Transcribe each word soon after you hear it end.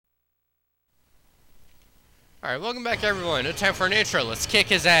Alright, welcome back everyone. No time for an intro. Let's kick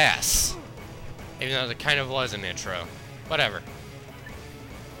his ass. Even though it kind of was an intro. Whatever.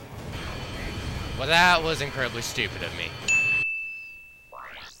 Well, that was incredibly stupid of me.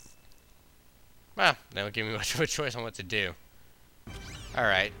 Well, that would give me much of a choice on what to do.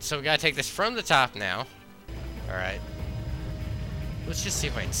 Alright, so we gotta take this from the top now. Alright. Let's just see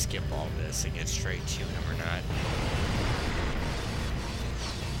if I can skip all this and get straight to him or not.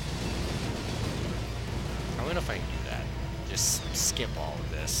 I don't know if I can do that. Just skip all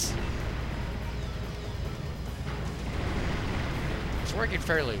of this. It's working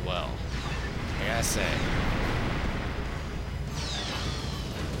fairly well, I gotta say.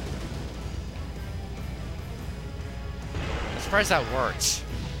 I'm surprised that worked.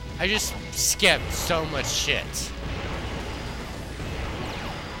 I just skipped so much shit.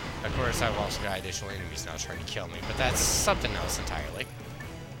 Of course, I've also got additional enemies now trying to kill me, but that's something else entirely.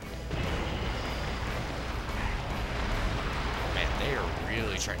 Man, they are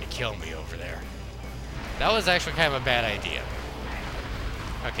really trying to kill me over there. That was actually kind of a bad idea.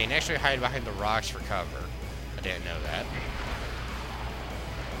 Okay, next we hide behind the rocks for cover. I didn't know that.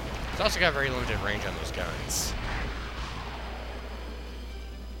 It's also got very limited range on those guns.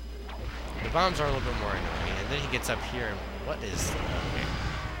 The bombs are a little bit more annoying, and then he gets up here and what is... Okay.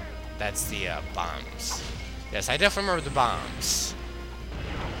 That's the bombs. Yes, I definitely remember the bombs.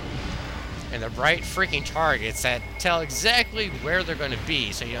 And the bright freaking targets that tell exactly where they're going to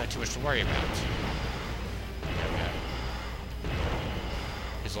be, so you don't have too much to worry about. Okay.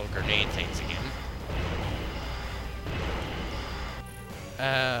 His little grenade things again.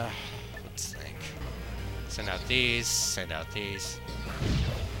 Let's think. Send out these, send out these.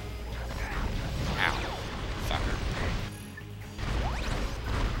 Ow. Fucker.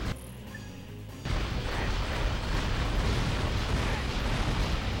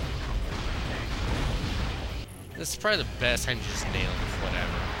 This is probably the best time to just nail him with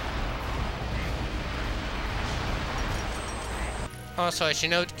whatever. Also, I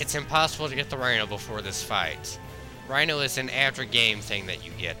should note, it's impossible to get the Rhino before this fight. Rhino is an after-game thing that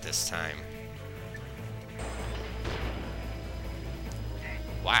you get this time.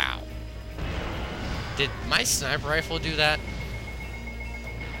 Wow. Did my sniper rifle do that?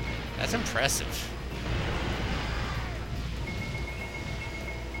 That's impressive.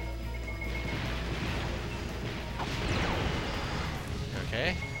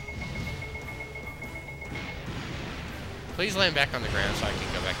 Okay. Please land back on the ground so I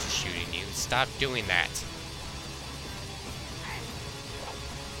can go back to shooting you. Stop doing that.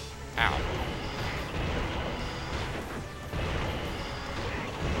 Ow.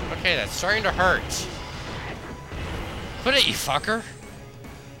 Okay, that's starting to hurt. Quit it, you fucker.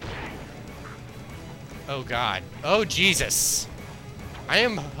 Oh god. Oh Jesus. I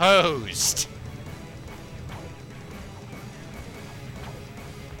am hosed.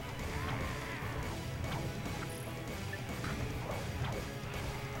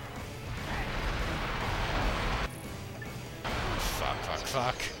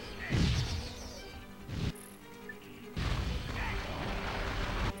 Fuck.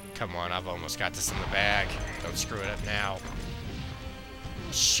 Come on, I've almost got this in the bag. Don't screw it up now.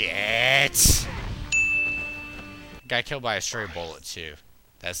 Shit! Got killed by a stray bullet, too.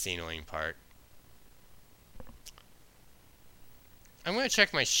 That's the annoying part. I'm gonna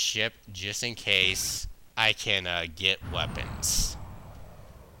check my ship just in case I can get weapons.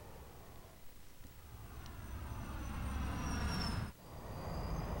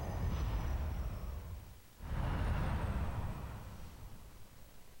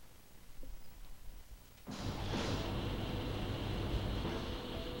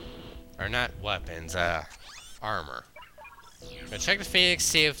 Or not weapons, armor. Gonna check the Phoenix,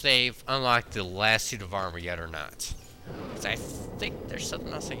 see if they've unlocked the last suit of armor yet or not. Because I think there's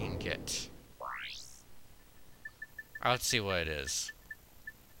something else I can get. Let's see what it is.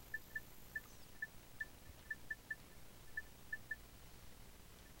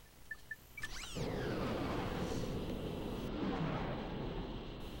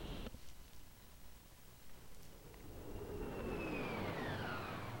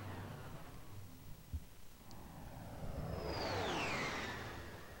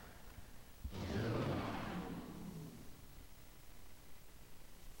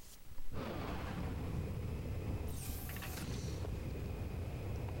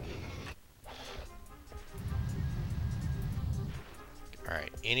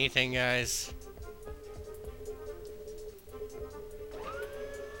 Alright, anything, guys?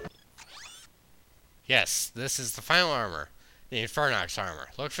 Yes, this is the final armor. The Infernox armor.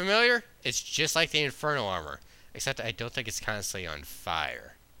 Look familiar? It's just like the Infernal armor. Except I don't think it's constantly on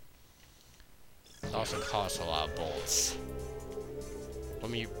fire. It also costs a lot of bolts.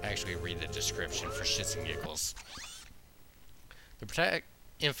 Let me actually read the description for shits and giggles. The Protect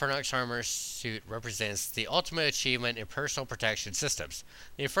Infernox armor suit represents the ultimate achievement in personal protection systems.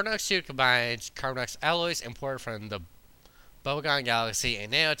 The Infernox suit combines Carbonox alloys imported from the Bubblegum Galaxy, a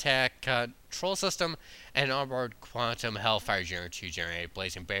nanotech control system, and an onboard quantum hellfire generator to generate a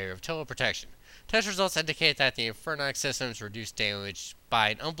blazing barrier of total protection. Test results indicate that the Infernox systems reduce damage by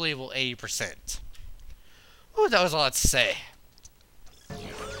an unbelievable 80%. Ooh, that was a lot to say.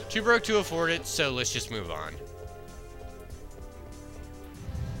 Too broke to afford it, so let's just move on.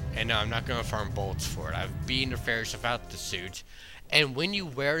 And no, I'm not going to farm bolts for it. I've been nefarious about the suit. And when you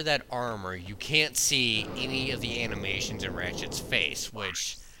wear that armor, you can't see any of the animations in Ratchet's face,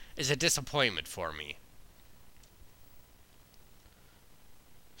 which is a disappointment for me.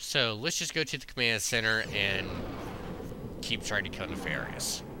 So, let's just go to the command center and keep trying to kill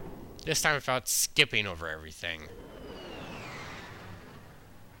Nefarious. This time without skipping over everything.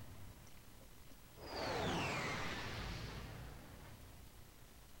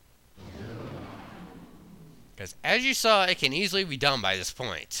 Because as you saw, it can easily be done by this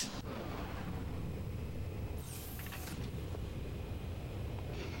point.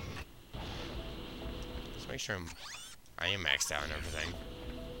 Let's make sure I am maxed out and everything.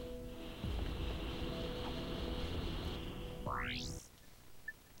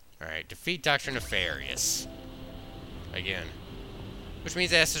 Alright, defeat Dr. Nefarious. Again. Which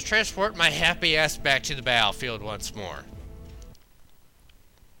means I have to transport my happy ass back to the battlefield once more.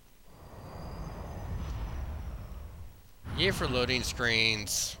 Yeah, for loading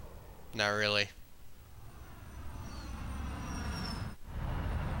screens. Not really.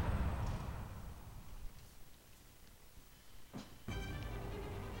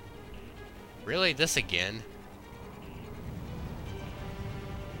 Really? This again?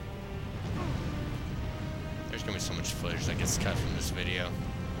 There's gonna be so much footage that gets cut from this video.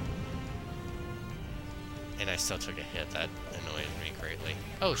 And I still took a hit. That annoys me greatly.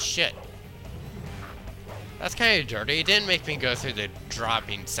 Oh, shit. That's kind of dirty. It didn't make me go through the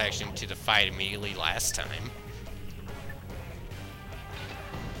dropping section to the fight immediately last time.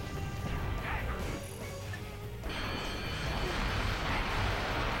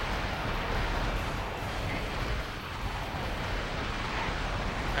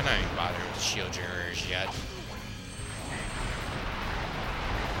 I'm not even bothering with shield generators yet.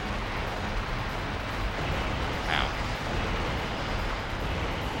 Ow.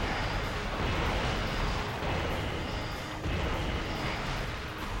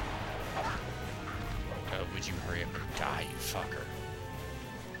 Oh, would you hurry up and die, you fucker?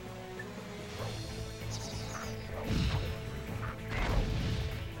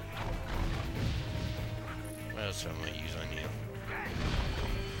 What else am I going to use on you?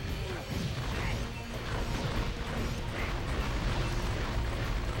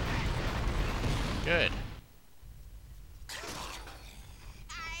 Good.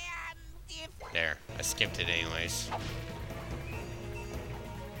 There. I skipped it anyways.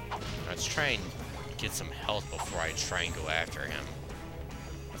 Let's try and get some health before I try and go after him.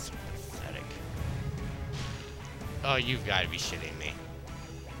 That's so pathetic. Oh, you've got to be shitting me.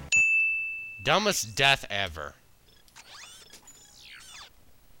 Dumbest death ever.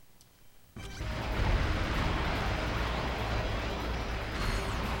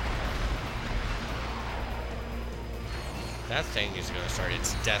 That thing is going to start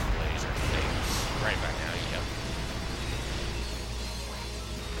its death laser things right about now, yep.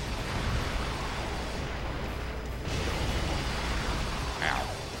 Ow.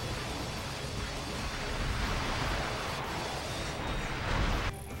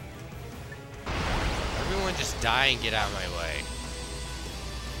 Everyone just die and get out of my way.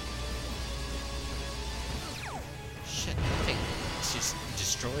 Shit, that thing just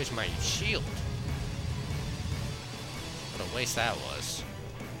destroys my shield. What a waste that was.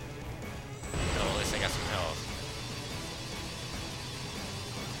 No, at least I got some health.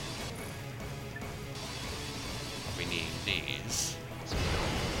 I'll be needing these.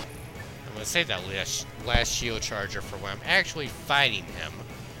 I'm gonna save that last shield charger for when I'm actually fighting him.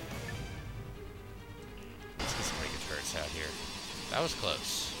 Let's get some mega turrets out here. That was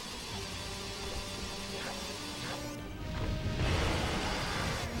close.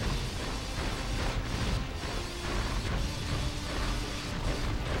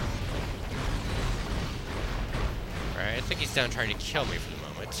 I think he's done trying to kill me for the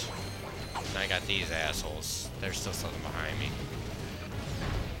moment. And I got these assholes. There's still something behind me.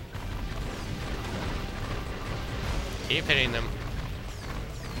 Keep hitting them.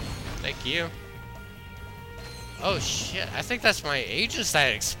 Thank you. Oh shit, I think that's my agents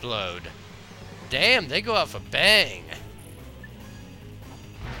that explode. Damn, they go off a bang.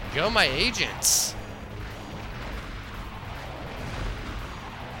 Go, my agents.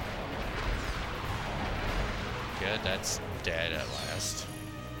 Good, that's dead at last.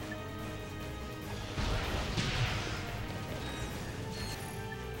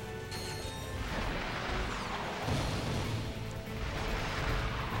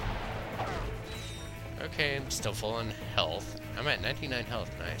 Okay, I'm still full on health. I'm at 99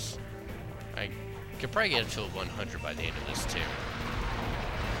 health, nice. I could probably get up to 100 by the end of this, too.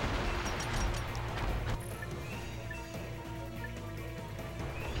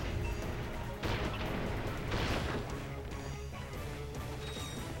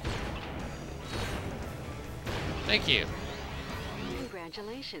 Thank you.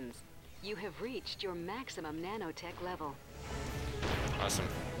 Congratulations. You have reached your maximum nanotech level. Awesome.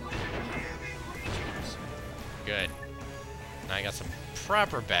 Good. Now I got some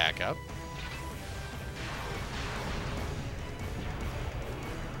proper backup.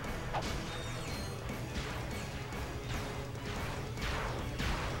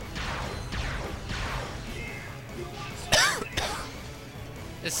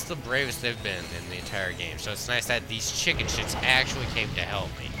 This is the bravest they've been in the entire game, so it's nice that these chicken shits actually came to help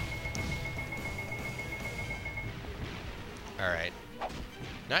me. Alright.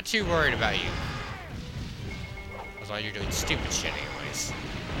 Not too worried about you. As long as you're doing stupid shit anyways.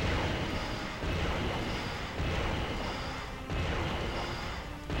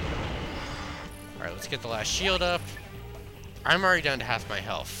 Alright, let's get the last shield up. I'm already down to half my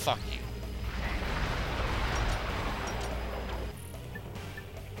health. Fuck you.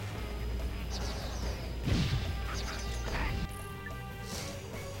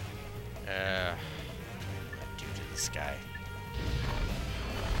 What do to this guy?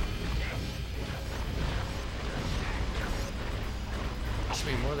 There should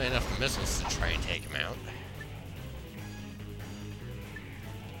be more than enough missiles to try and take him out.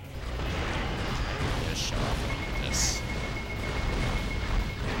 Just show off this.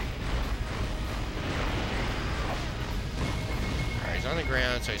 Alright, he's on the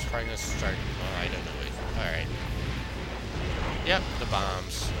ground, so he's probably gonna start. Well, I don't know. Alright. Yep, the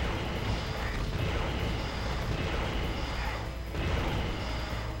bombs.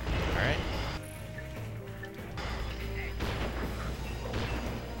 Alright.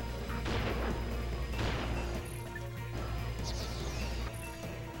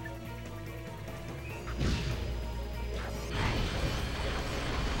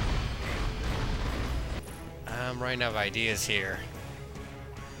 I'm running out of ideas here.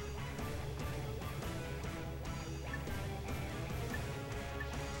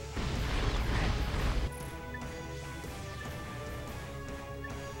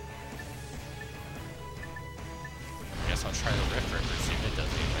 I'll try the Rift Ripper, see if it does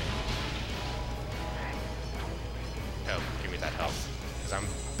anything. Oh, give me that health. Because I'm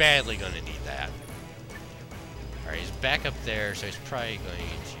badly going to need that. Alright, he's back up there, so he's probably going to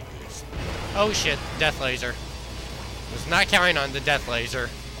use... Oh shit, death laser. Was not counting on the death laser.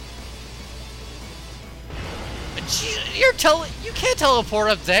 You can't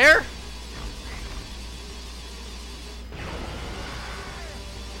teleport up there!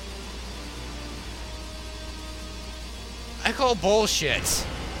 I call bullshit.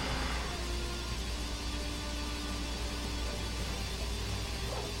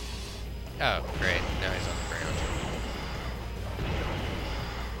 Oh, great. Now he's on the ground.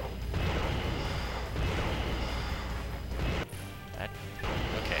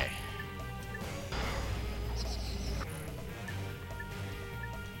 Okay.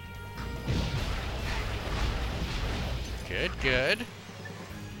 Good, good.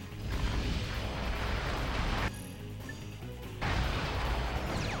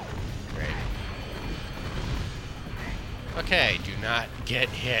 Okay, do not get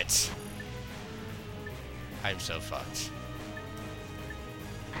hit. I'm so fucked.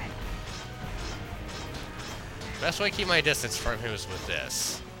 Best way to keep my distance from him is with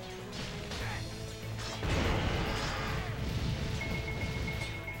this.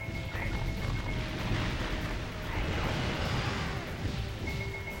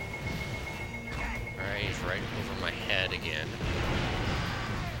 Alright, he's right over my head again.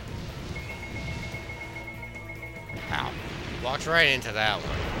 Ow. Walked right into that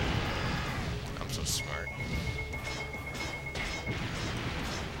one. I'm so smart.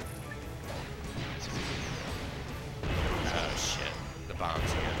 Oh shit. The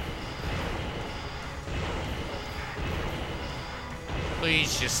bombs again.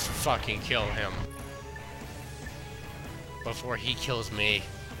 Please just fucking kill him. Before he kills me.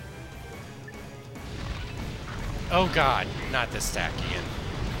 Oh god, not this stack again.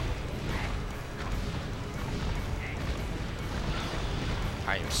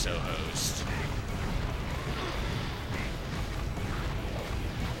 am so hosed.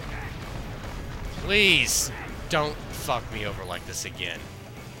 Please, don't fuck me over like this again.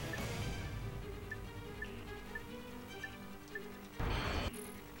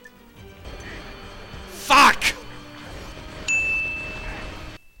 Fuck!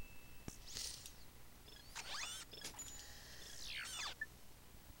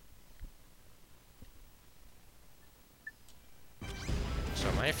 So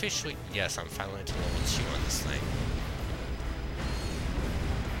am I officially... Yes, I'm finally to level 2 on this thing.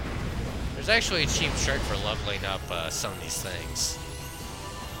 There's actually a cheap trick for leveling up some of these things.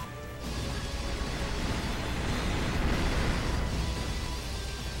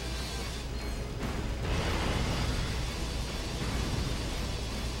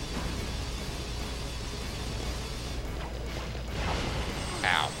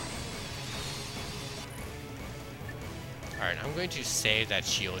 Ow. Alright, I'm going to save that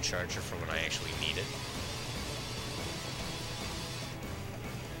shield charger for when I actually need it.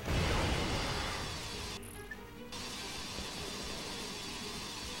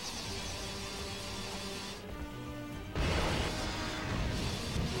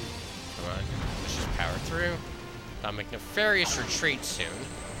 Come on, let's just power through. I'll make nefarious retreat soon.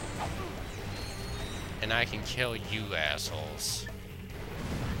 And I can kill you assholes.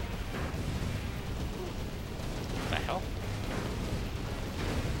 What the hell?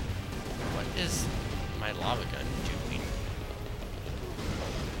 What is my lava gun doing?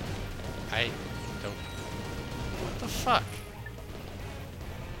 I don't... What the fuck?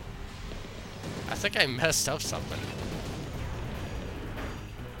 I think I messed up something.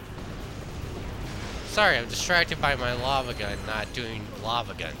 Sorry, I'm distracted by my lava gun not doing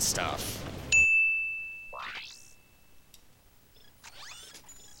lava gun stuff.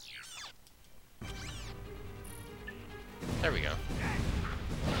 There we go.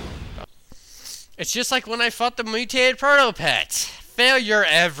 It's just like when I fought the mutated proto-pet. Failure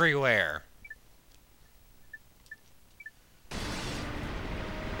everywhere.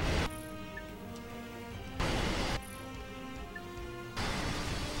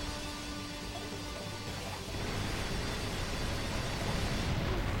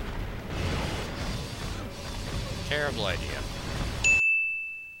 Terrible idea.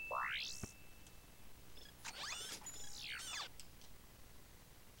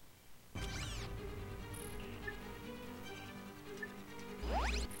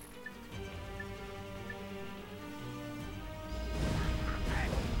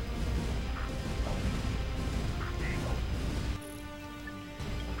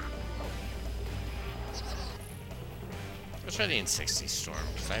 Let's try the N60 Storm,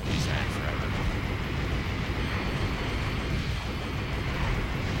 because I haven't used that in forever.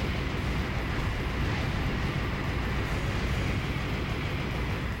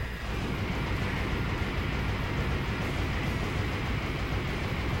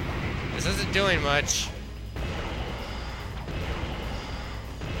 This isn't doing much.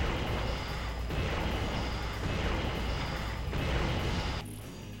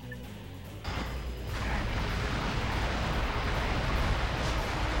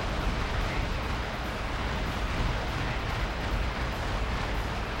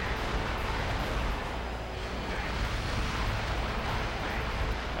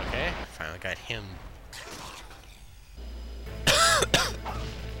 Okay, finally got him.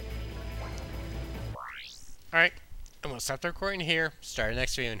 Alright, and we'll stop the recording here, start the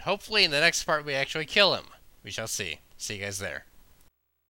next video, and hopefully in the next part we actually kill him. We shall see. See you guys there.